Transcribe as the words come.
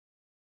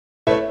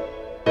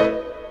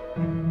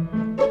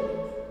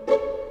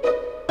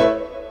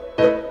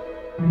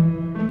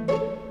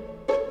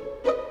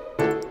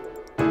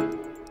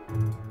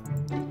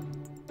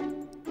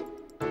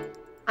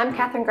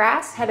Catherine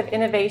Grass, Head of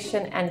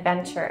Innovation and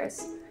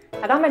Ventures.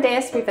 At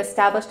Amadeus, we've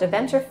established a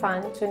venture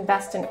fund to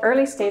invest in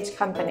early-stage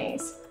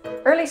companies.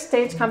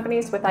 Early-stage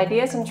companies with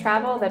ideas in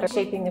travel that are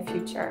shaping the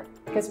future.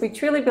 Because we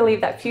truly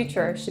believe that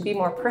future should be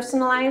more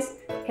personalized,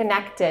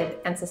 connected,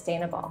 and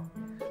sustainable.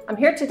 I'm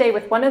here today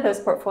with one of those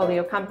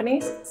portfolio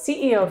companies,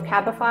 CEO of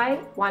Cabify,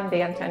 Juan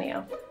De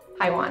Antonio.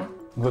 Hi, Juan.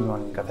 Good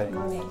morning, Catherine. Good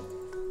morning.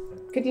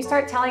 Could you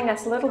start telling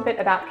us a little bit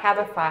about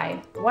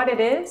Cabify, what it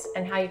is,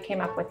 and how you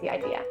came up with the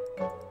idea?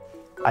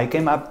 I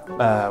came up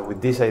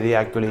with this idea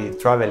actually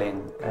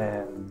traveling.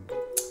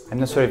 I'm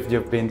not sure if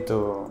you've been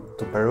to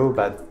Peru,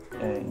 but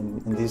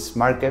in this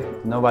market,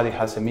 nobody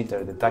has a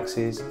meter. The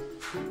taxis,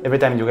 every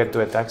time you get to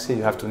a taxi,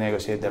 you have to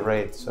negotiate the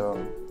rate. So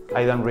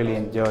I don't really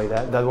enjoy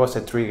that. That was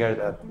a trigger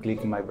that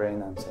clicked in my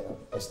brain and said,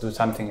 let's do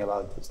something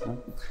about this. No?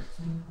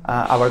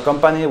 Our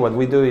company, what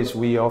we do is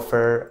we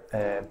offer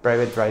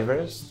private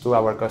drivers to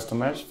our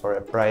customers for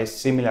a price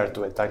similar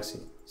to a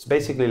taxi. It's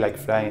basically like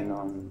flying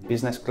on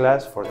business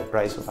class for the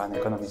price of an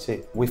economy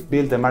seat. We've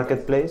built a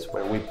marketplace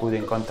where we put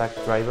in contact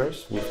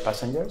drivers with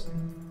passengers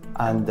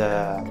and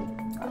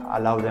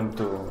allow them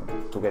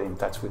to get in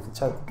touch with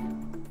each other.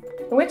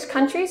 In which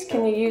countries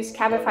can you use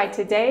Cabify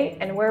today,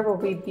 and where will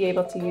we be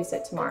able to use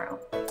it tomorrow?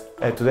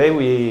 Today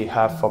we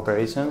have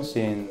operations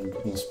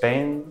in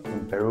Spain,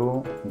 in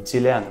Peru, in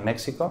Chile and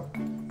Mexico,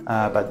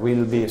 but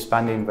we'll be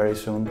expanding very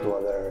soon to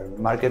other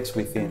markets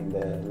within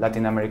the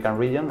Latin American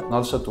region and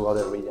also to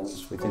other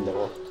regions within the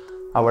world.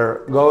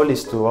 Our goal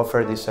is to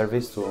offer this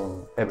service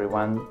to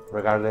everyone,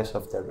 regardless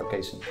of their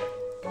location.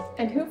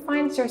 And who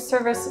finds your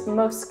service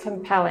most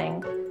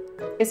compelling?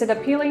 Is it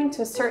appealing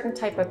to a certain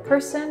type of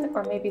person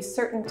or maybe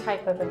certain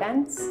type of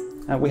events?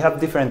 We have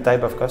different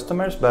type of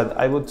customers, but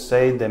I would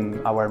say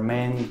our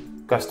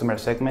main customer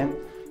segment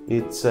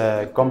it's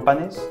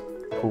companies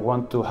who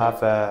want to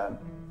have a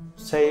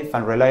safe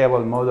and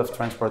reliable mode of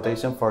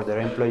transportation for their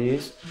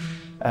employees,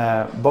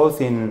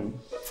 both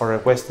for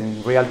requests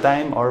in real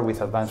time or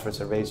with advanced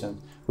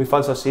reservations. We've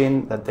also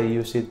seen that they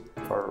use it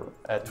for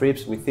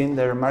trips within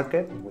their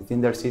market, within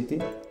their city.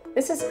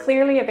 This is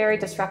clearly a very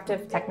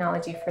disruptive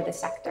technology for the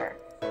sector.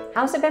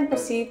 How's it been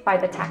perceived by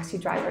the taxi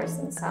drivers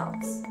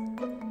themselves?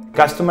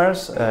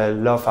 Customers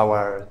love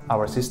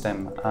our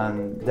system,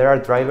 and there are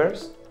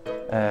drivers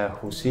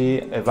who see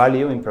a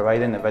value in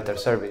providing a better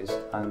service,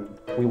 and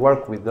we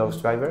work with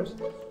those drivers.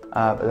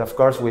 But of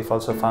course, we've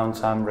also found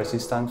some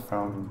resistance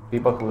from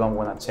people who don't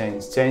want to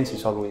change. Change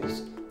is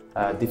always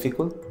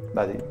difficult,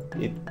 but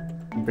it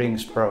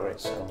brings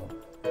progress. So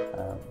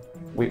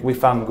we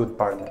found good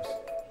partners.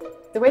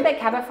 The way that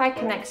Cabify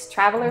connects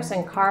travelers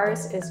and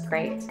cars is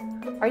great.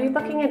 Are you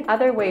looking at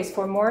other ways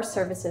for more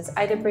services,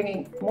 either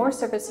bringing more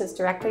services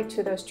directly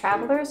to those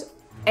travelers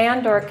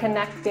and or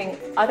connecting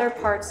other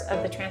parts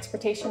of the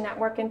transportation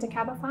network into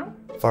Cabify?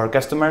 For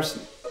customers,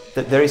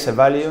 there is a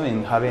value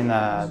in having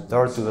a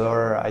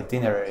door-to-door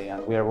itinerary,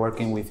 and we are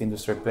working with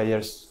industry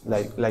players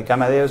like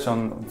Amadeus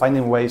on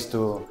finding ways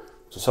to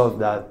solve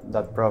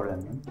that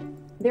problem.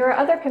 There are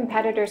other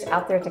competitors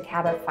out there to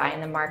Cabify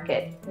in the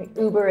market, like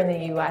Uber in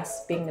the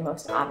US being the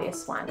most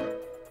obvious one.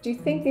 Do you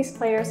think these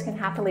players can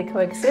happily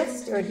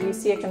coexist, or do you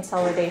see a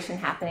consolidation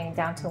happening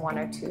down to one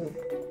or two?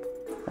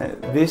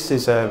 This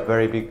is a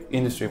very big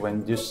industry.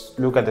 When you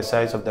look at the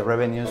size of the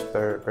revenues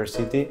per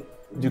city,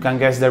 you can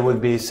guess there will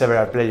be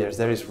several players.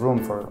 There is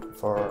room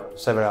for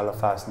several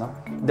of us. No?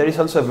 There is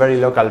also a very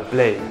local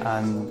play,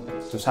 and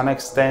to some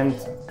extent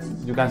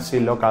you can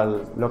see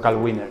local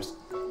winners.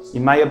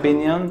 In my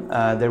opinion,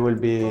 there will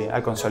be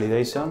a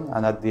consolidation,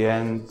 and at the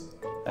end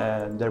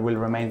there will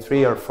remain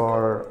 3 or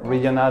 4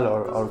 regional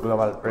or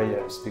global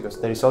players, because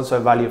there is also a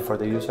value for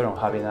the user on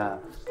having a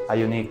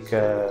unique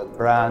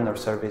brand or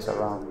service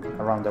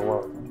around the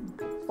world.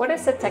 What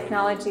is the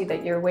technology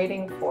that you're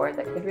waiting for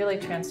that could really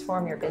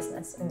transform your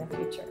business in the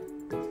future?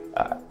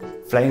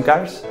 Flying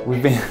cars.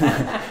 We've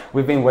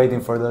been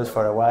waiting for those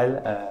for a while.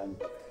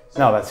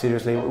 No, but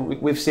seriously,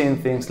 we've seen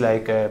things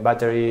like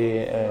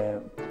battery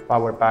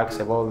power packs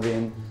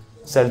evolving,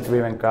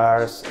 self-driven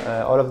cars.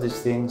 All of these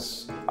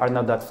things are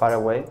not that far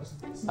away,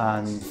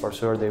 and for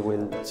sure they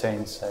will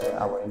change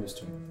our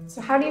industry.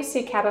 So how do you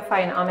see Cabify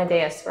and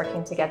Amadeus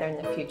working together in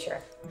the future?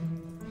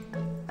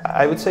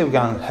 I would say we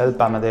can help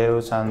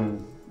Amadeus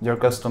and your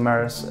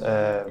customers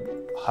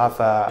have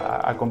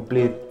a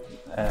complete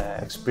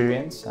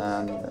experience,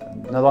 and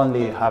not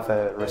only have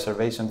a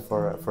reservation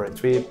for a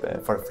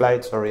trip, for a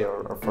flight,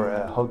 or for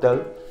a hotel.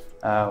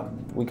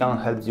 We can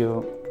help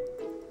you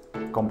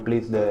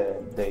complete the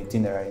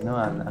itinerary,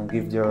 and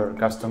give your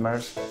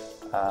customers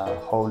a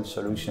whole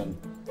solution.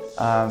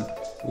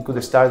 We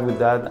could start with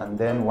that, and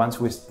then once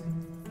we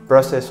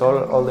process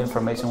all the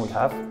information we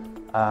have,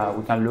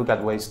 we can look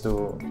at ways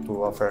to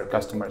offer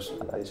customers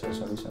an additional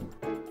solution.